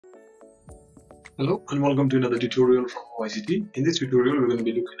Hello and welcome to another tutorial from ICT. In this tutorial we're going to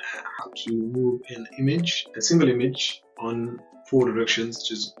be looking at how to move an image, a single image, on 4 directions,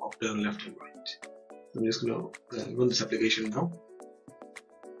 which is up, down, left and right. I'm just going to run this application now.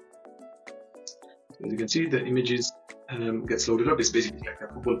 As you can see, the images gets loaded up. It's basically like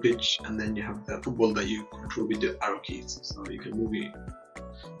a football pitch, and then you have the football that you control with the arrow keys. So you can move it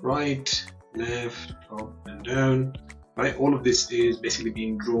right, left, up and down. Right, all of this is basically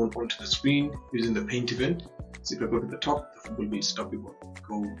being drawn onto the screen using the paint event. So if I go to the top, the football will stop. It will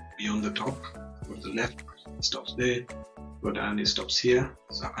go beyond the top. Go to the left, it stops there. Go down, it stops here.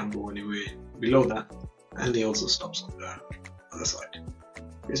 So I can't go anywhere below that. And it also stops on the other side.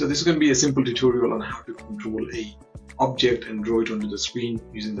 Okay, so this is going to be a simple tutorial on how to control a object and draw it onto the screen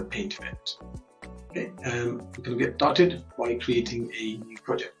using the paint event. Okay, we can get started by creating a new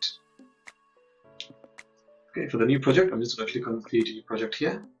project. Okay, for the new project, I'm just going to click on create a new project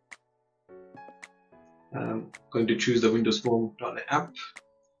here. I'm going to choose the Windows Form.NET app.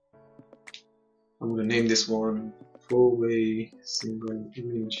 I'm going to name this one 4-way single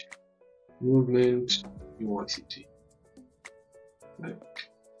image movement UICT. Right.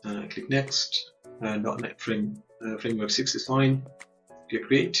 Click next. .NET Framework 6 is fine. Click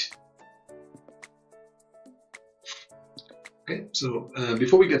create. Okay, so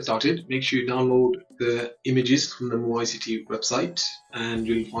before we get started, make sure you download the images from the MoICT website, and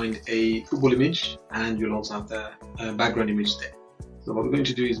you'll find a football image, and you'll also have the background image there. So what we're going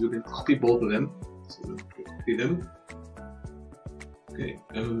to do is we're going to copy both of them. So we'll copy them. Okay,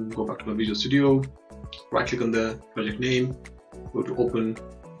 go back to my Visual Studio, right click on the project name, go to open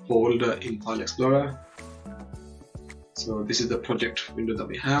folder in File Explorer. So this is the project window that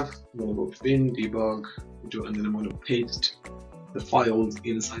we have. I'm going to go to bin, debug, and then I'm going to paste the files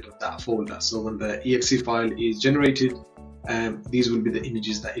inside of that folder. So when the exe file is generated, these will be the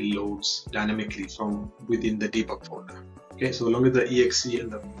images that it loads dynamically from within the debug folder. Okay, so as long as the exe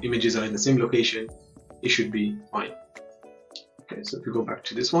and the images are in the same location, it should be fine. Okay, so if we go back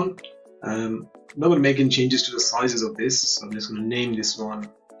to this one, I'm not going to make any changes to the sizes of this. So I'm just going to name this one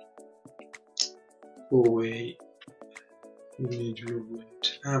 4-way image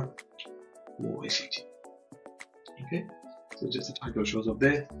movement app MoICT. Okay, so just the title shows up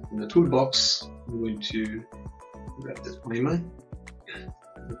there. In the toolbox, I'm going to grab this timer.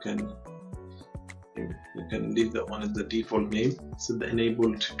 You can leave that one as the default name. Set the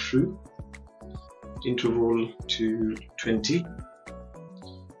enable to true, interval to 20,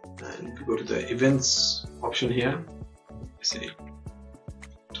 and if you go to the events option here, say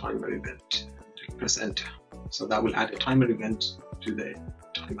timer event, and press enter. So that will add a timer event to the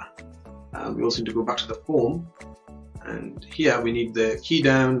timer. We also need to go back to the form, and here we need the key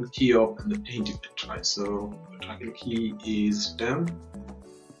down, key up, and the paint event, right? So the target key is down,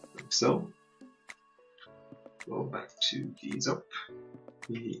 like so. Go back to keys up,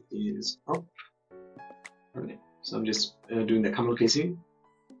 key is up. Okay, so I'm just doing the camel casing,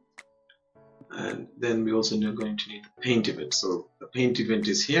 and then we also are going to need the paint event. So the paint event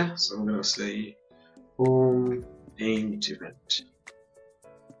is here, so I'm going to say form paint event.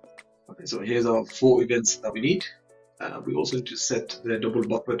 Okay, so here's our 4 events that we need. We also need to set the double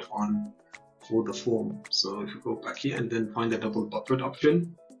buffered on for the form. So if you go back here and then find the double buffered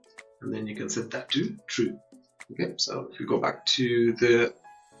option, and then you can set that to true. Okay, so if you go back to the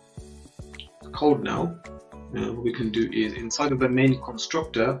code now, what we can do is inside of the main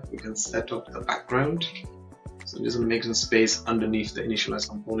constructor, we can set up the background. So I'm just going to make some space underneath the initialize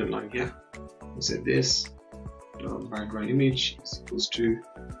component line here. We'll say this background image is equals to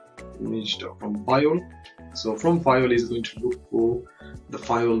image.from file. So from file is going to look for the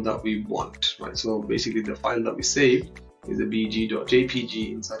file that we want, right? So basically the file that we saved is a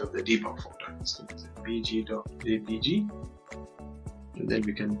bg.jpg inside of the debug folder. So it's bg.jpg, and then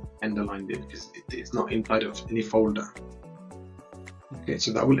we can underline it because it's not inside of any folder. Okay,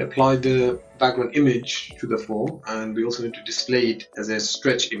 so that will apply the background image to the form, and we also need to display it as a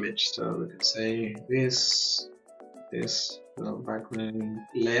stretch image. So we can say this background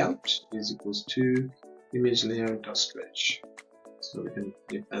layout is equals to image layout.stretch. So we can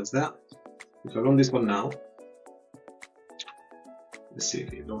leave as that. If I run this one now, let's see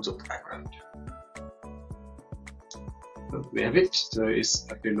if it loads up the background. So we have it. So it's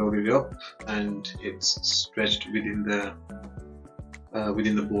actually loaded up, and it's stretched within the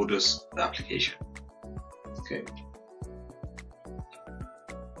borders of the application. Okay.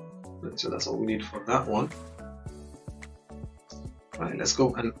 So that's all we need for that one. Right, let's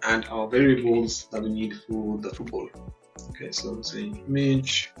go and add our variables that we need for the football. Okay, so say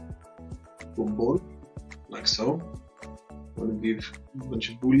image football, like so. I'm going to give a bunch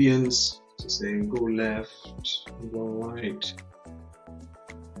of booleans So say go left, go right,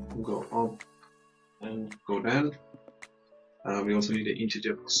 go up, and go down. We also need an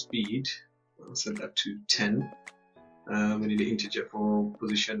integer for speed. I'll set that to 10. We need an integer for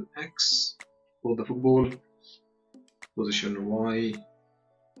position X for the football, position Y.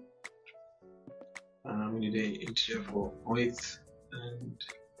 We need an integer for height and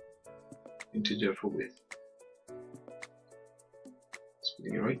integer for width.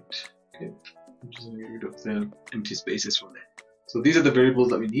 Spelling it right. Okay, I'm just going to get rid of the empty spaces from there. So these are the variables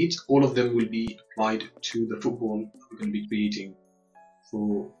that we need. All of them will be applied to the football that we're going to be creating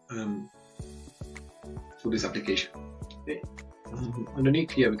for this application. Okay.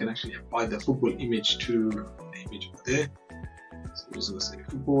 Underneath here, we can actually apply the football image to the image over there. So we're just going to say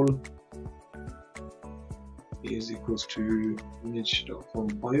football is equals to image.form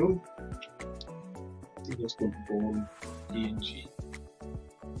file equals football png.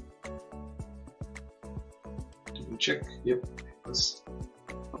 Double check. Yep.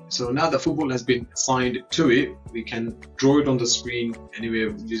 So now the football has been assigned to it, we can draw it on the screen anywhere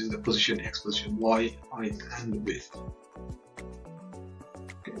using the position X, position Y, height and width.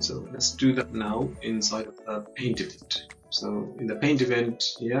 Okay, so let's do that now inside of the paint event. So in the paint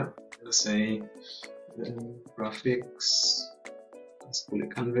event here, let's say graphics, let's call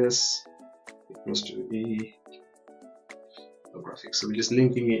it canvas equals to the graphics. So we're just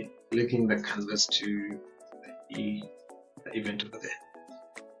linking the canvas to the event over there.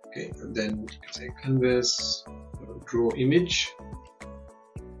 Okay, and then you can say canvas draw image.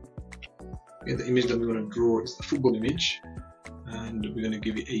 Okay, the image that we're going to draw is the football image, and we're going to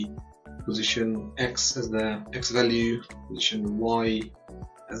give it a position X as the X value, position Y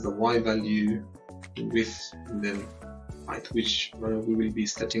as the Y value, width, and then height, which we will be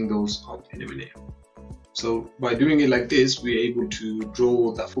setting those up in a minute. So by doing it like this, we're able to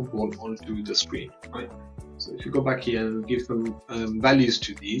draw that football onto the screen, right? So if you go back here and give some values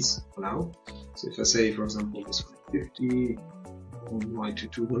to these for now. So if I say, for example, this one 50, Y to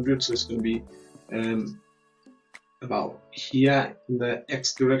 200, so it's going to be about here in the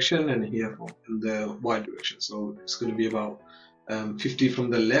X direction and here in the Y direction. So it's going to be about 50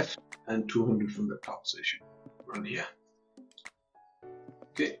 from the left and 200 from the top. So it should run here.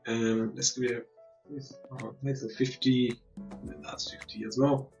 Okay, let's give it a 50, and then that's 50 as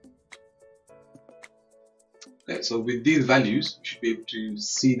well. Okay, so with these values, you should be able to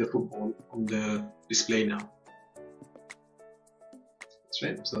see the football on the display now. That's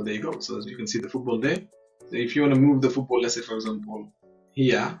right. So there you go. So as you can see the football there. So if you want to move the football, let's say for example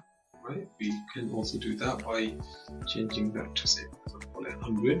here, right? We can also do that by changing that to say for example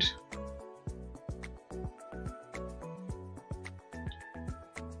 100.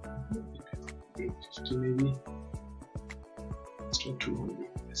 Maybe let's try 200.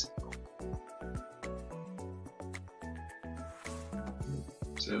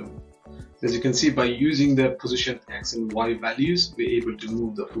 So as you can see, by using the position X and Y values, we're able to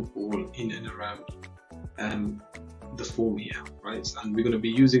move the football in and around the form here, right? And we're going to be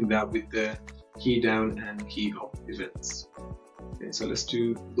using that with the key down and key up events. Okay, so let's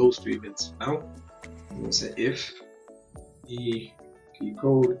do those two events now. I'm going to say if key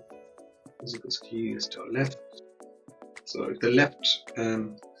code is equals key is to left. So if the left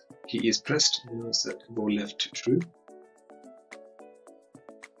key is pressed, I'm going to set go left to true.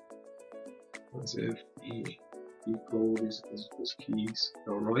 As if key code is equals keys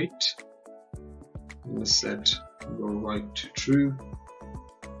go right. I'm going to set go right to true.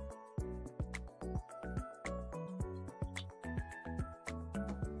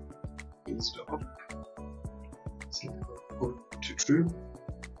 Keys to up. Set go up to true.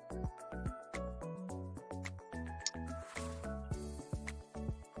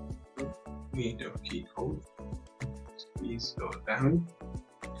 We need our key code. Keys go down.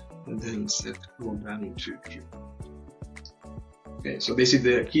 And then set go down to true. Okay, so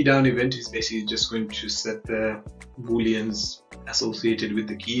basically the key down event is basically just going to set the booleans associated with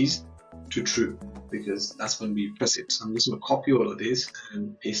the keys to true, because that's when we press it. So I'm just going to copy all of this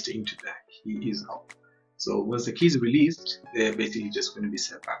and paste it into that key is up. So once the key is released, they're basically just going to be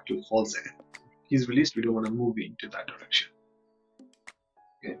set back to false again. Key is released, we don't want to move into that direction.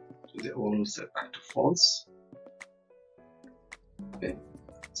 Okay, so they're all set back to false. Okay.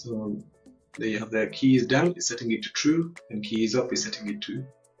 So there you have the key is down, is setting it to true, and key is up, is setting it to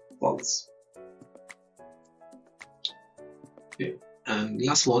false. Okay, and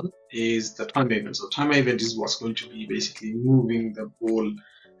last one is the timer event. So timer event is what's going to be basically moving the ball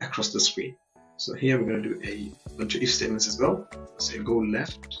across the screen. So here we're going to do a bunch of if statements as well. Say go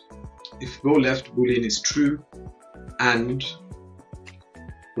left. If go left, boolean is true, and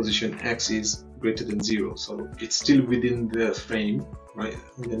position X is greater than 0, so it's still within the frame, right?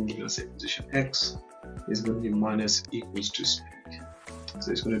 And then we're going to say position X is going to be minus equals to speed.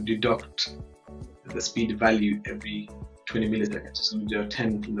 So it's going to deduct the speed value every 20 milliseconds. So there are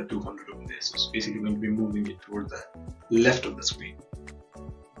 10 from the 200 over there. So it's basically going to be moving it toward the left of the screen.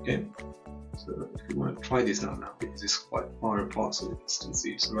 Okay. So if you want to try this out now, because it's quite far apart, so you can still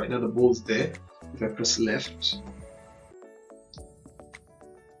see it. So right now the ball's there. If I press left,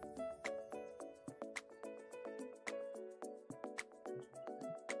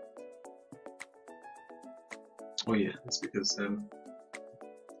 oh yeah, that's because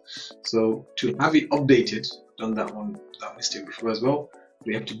so to have it updated, I've done that mistake before as well.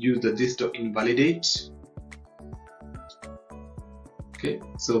 We have to use the this.invalidate. Okay,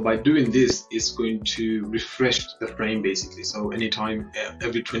 so by doing this, it's going to refresh the frame basically. So anytime,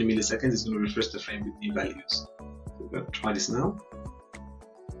 every 20 milliseconds, it's going to refresh the frame with new values. So we're going to try this now.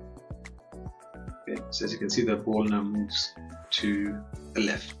 Okay, so as you can see, the ball now moves to the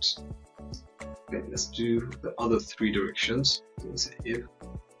left. Okay, let's do the other three directions. So let's say if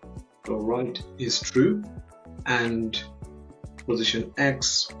the right is true and position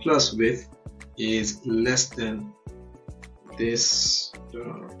X plus width is less than this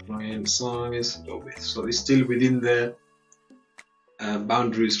right size width, so it's still within the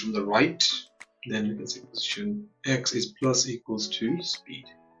boundaries from the right, then we can say position X is plus equals to speed.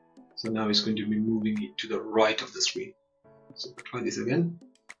 So now it's going to be moving it to the right of the screen. So we'll try this again.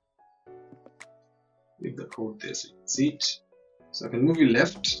 Leave the code there so you can see it. So I can move it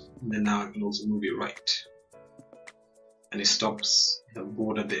left, and then now I can also move it right. And it stops the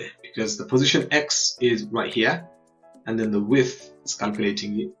border there because the position X is right here, and then the width is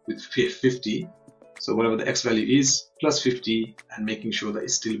calculating it with 50. So whatever the X value is, plus 50, and making sure that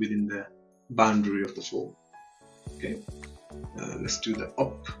it's still within the boundary of the form. Okay, let's do the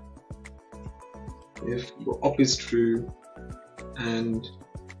up. If your up is true and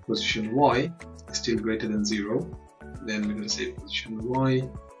position Y is still greater than 0, then we're going to say position Y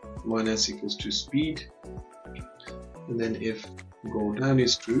minus equals to speed. And then if go down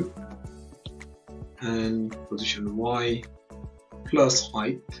is true and position Y plus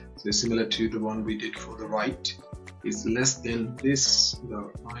height, so similar to the one we did for the right, is less than this,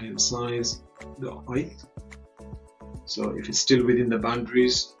 the iron size, the height. So if it's still within the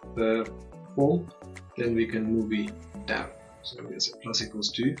boundaries of the form, then we can move it down. So I'm going to say plus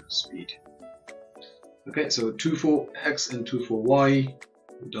equals to speed. Okay, so 2 for X and 2 for Y,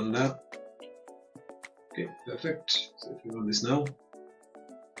 we've done that. Okay, perfect. So if you run this now,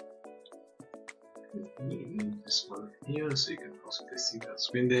 move this one here so you can possibly see that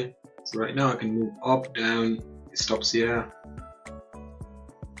screen there. So right now I can move up, down, it stops here,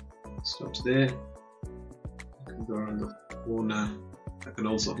 stops there. I can go around the corner. I can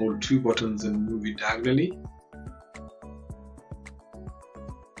also hold 2 buttons and move it diagonally.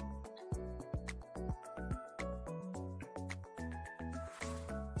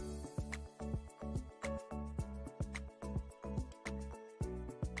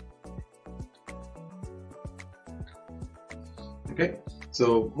 Okay,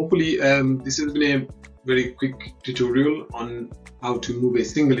 so hopefully this has been a very quick tutorial on how to move a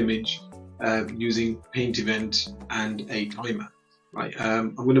single image using paint event and a timer. Right,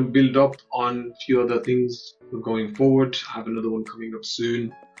 I'm going to build up on a few other things going forward. I have another one coming up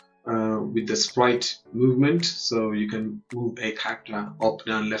soon with the sprite movement, so you can move a character up,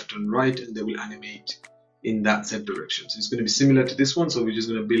 down, left and right, and they will animate in that set direction. So it's going to be similar to this one, so we're just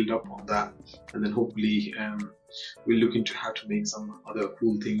going to build up on that, and then hopefully we'll look into how to make some other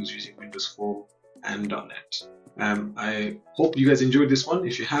cool things using Windows Form and .NET. I hope you guys enjoyed this one.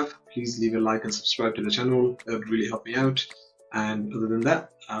 If you have, please leave a like and subscribe to the channel. That would really help me out. And other than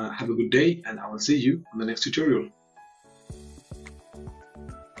that, have a good day, and I will see you on the next tutorial.